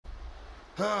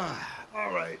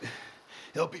All right.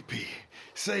 LPP.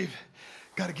 Safe.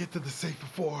 Gotta get to the safe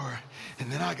before her,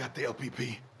 and then I got the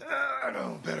LPP.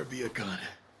 Don't better be a gun.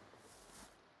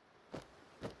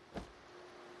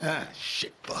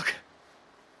 Shit, fuck.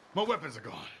 My weapons are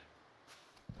gone.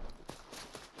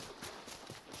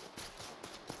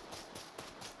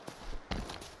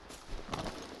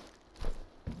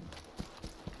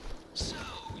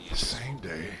 Same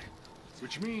day.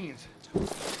 Which means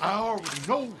I already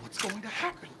know what's going to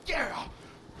happen. Yeah!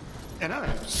 And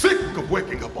I'm sick of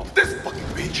waking up on this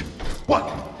fucking beach. What?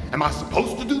 Am I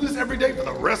supposed to do this every day for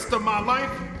the rest of my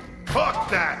life? Fuck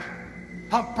that!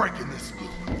 I'm breaking this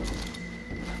loop.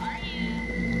 Are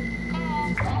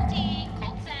you? Cold tea,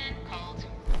 cold sand, cold.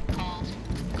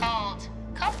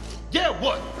 Yeah,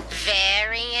 what?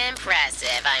 Very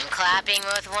impressive. I'm clapping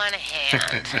with one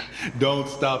hand. Don't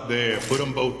stop there. Put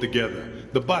them both together.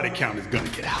 The body count is gonna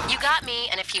get high. You got me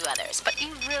and a few others, but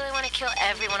you really want to kill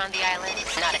everyone on the island?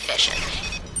 Not efficient.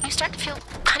 You start to feel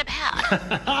kind of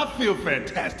bad. I feel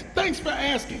fantastic. Thanks for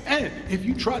asking. And if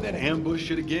you try that ambush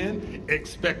shit again,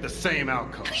 expect the same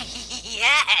outcome.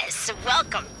 Yes,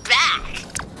 welcome back.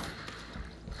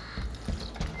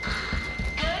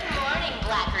 Good morning,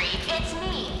 Black Reef. It's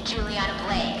me, Juliana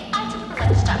Blake. I typically like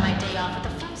to start my day off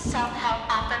with a few self-help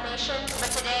affirmations,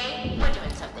 but today we're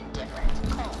doing something different.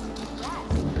 Cold.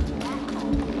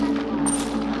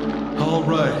 All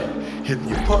right, hit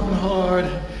the apartment hard,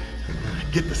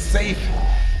 get the safe,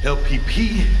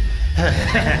 LPP,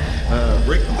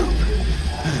 break the loop.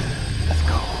 Let's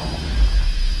go.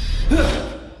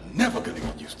 Never gonna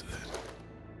get used to that.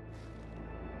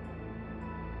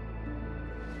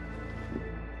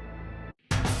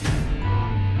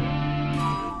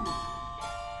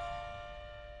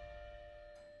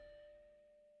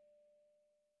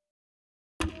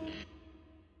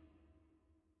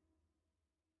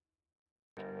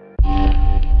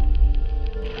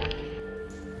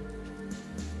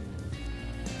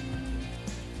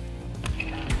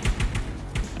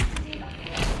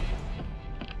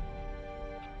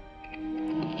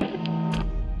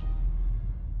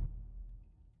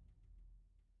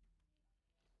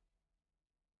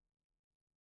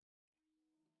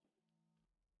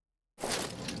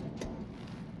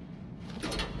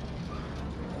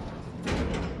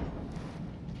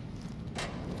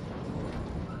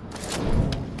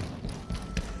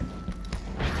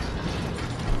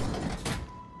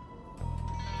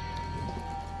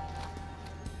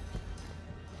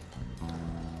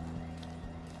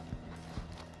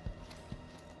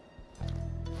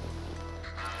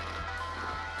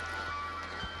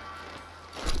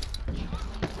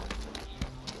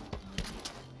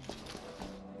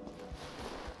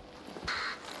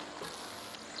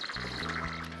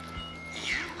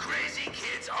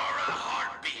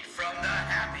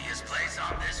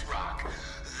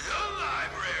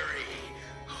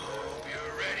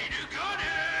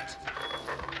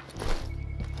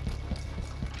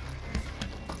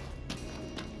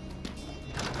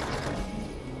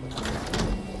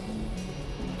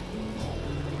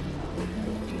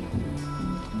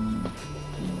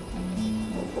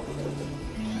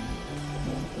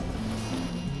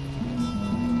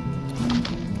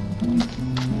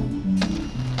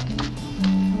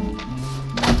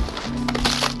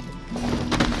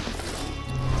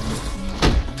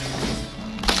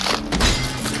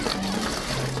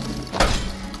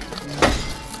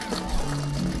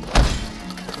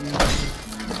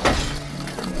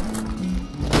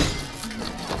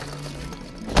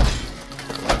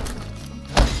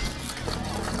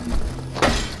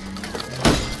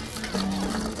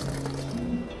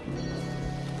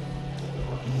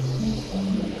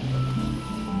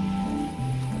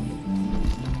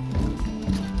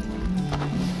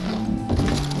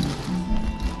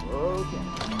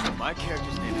 My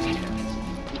character's name is Kevin.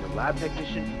 He's a lab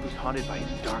technician who's haunted by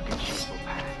his dark and shameful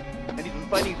past. And he's been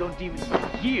fighting his own demons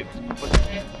for years. But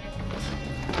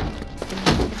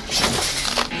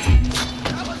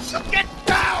get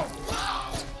down!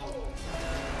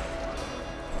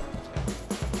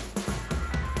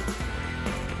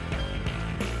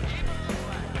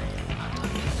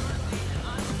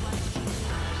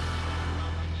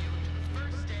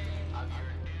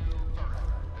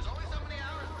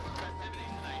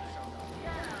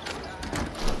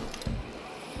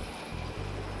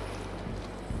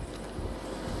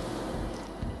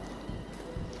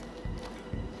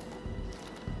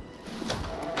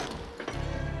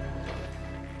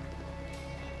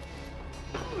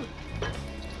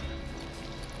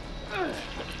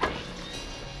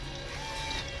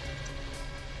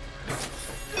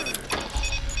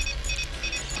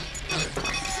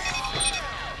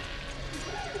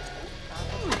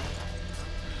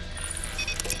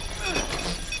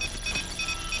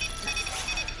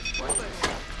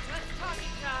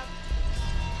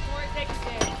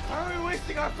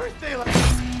 birthday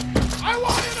I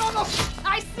want it on the...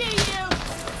 I see you!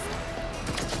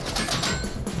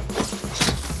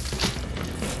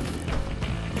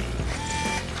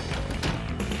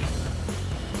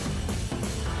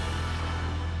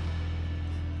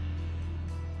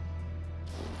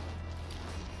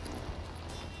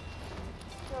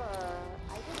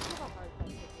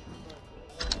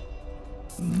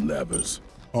 Levers.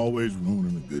 Always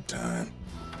ruining a good time.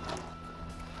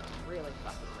 Really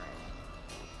fucking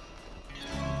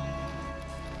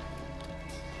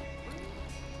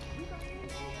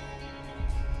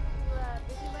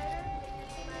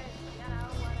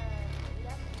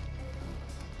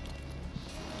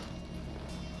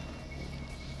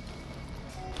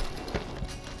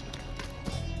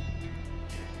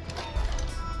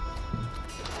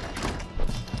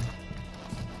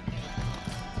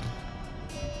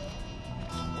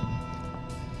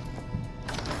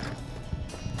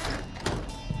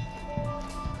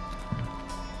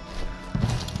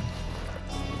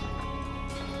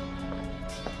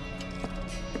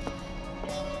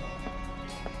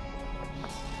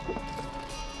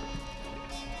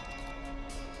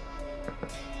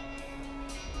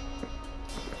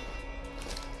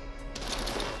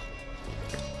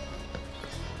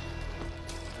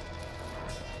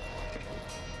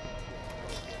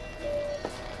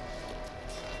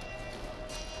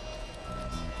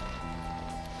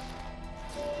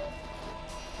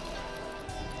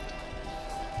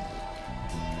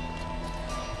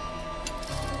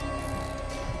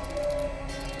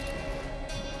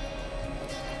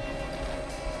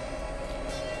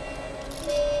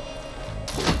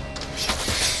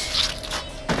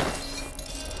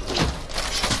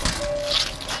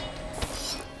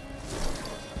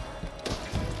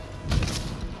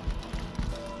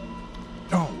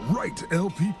Right to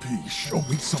LPP. Show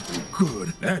me something good.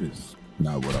 That is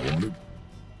not what I wanted.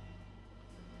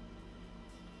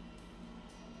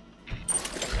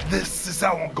 This is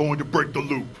how I'm going to break the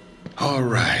loop. All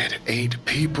right, 8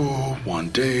 people, 1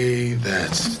 day,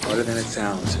 that's... Harder than it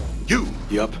sounds. You?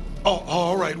 Yup. Oh,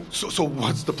 all right, so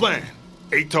what's the plan?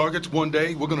 8 targets, 1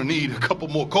 day? We're gonna need a couple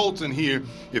more Colts in here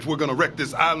if we're gonna wreck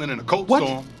this island in a Colt What?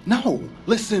 storm. No,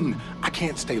 listen, I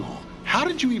can't stay long. How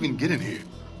did you even get in here?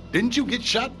 Didn't you get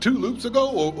shot 2 loops ago,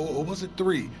 or was it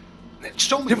 3?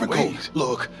 Show me Different the ways. Colt.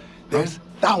 Look, there's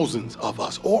thousands of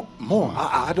us, or more,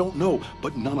 I don't know,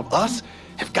 but none of us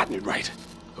have gotten it right.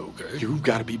 Okay. You've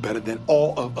got to be better than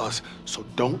all of us, so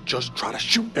don't just try to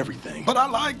shoot everything. But I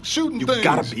like shooting You've things.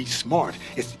 got to be smart.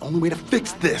 It's the only way to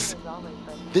fix this.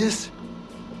 This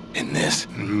and this.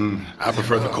 I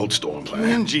prefer the Colt storm plan.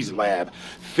 Angie's lab.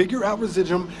 Figure out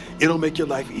residuum. It'll make your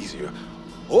life easier.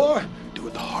 Or do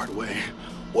it the hard way.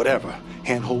 Whatever.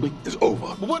 Hand-holding is over.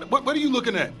 What are you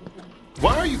looking at?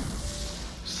 Why are you...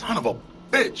 Son of a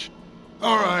bitch.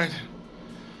 All right.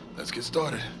 Let's get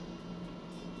started.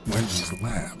 Wendy's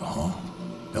lab, huh?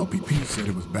 LPP said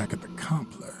it was back at the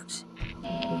complex.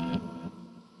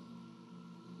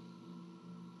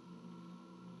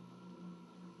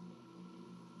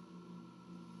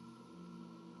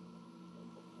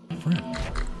 Frank?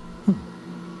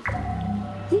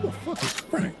 Who the fuck is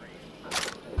Frank?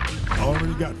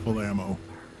 Already got full ammo.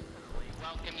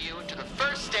 Welcome you to the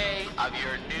first day of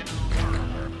your new...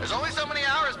 There's only so many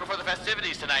hours before the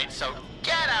festivities tonight, so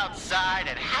get outside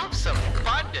and have some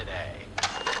fun today.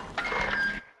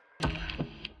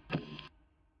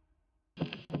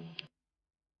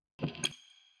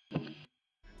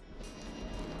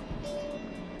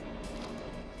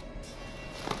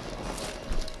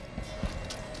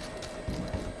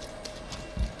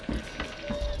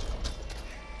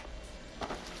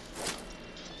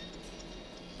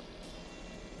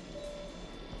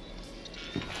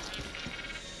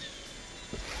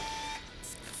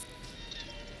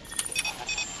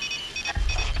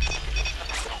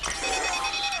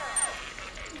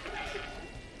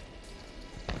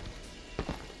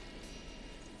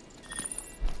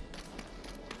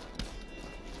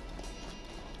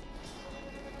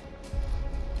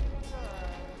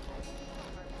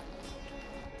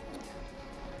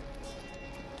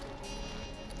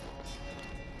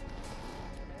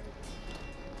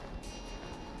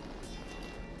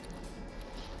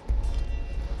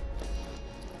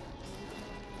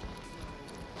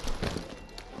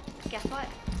 Guess what?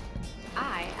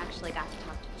 I actually got to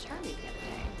talk to Charlie the other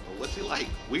day. Well, what's he like?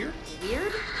 Weird?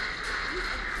 Weird?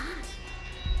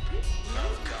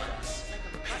 Love guns.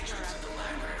 Patrons of the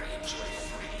library enjoy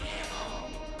free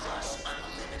ammo, plus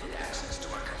unlimited access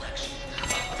to our collection of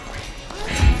military-grade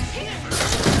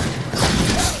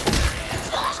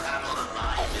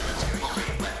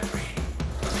weaponry.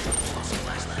 Also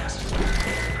last.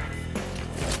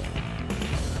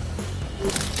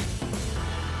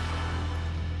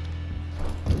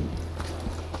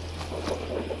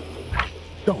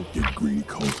 Don't get greedy,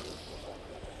 Colt.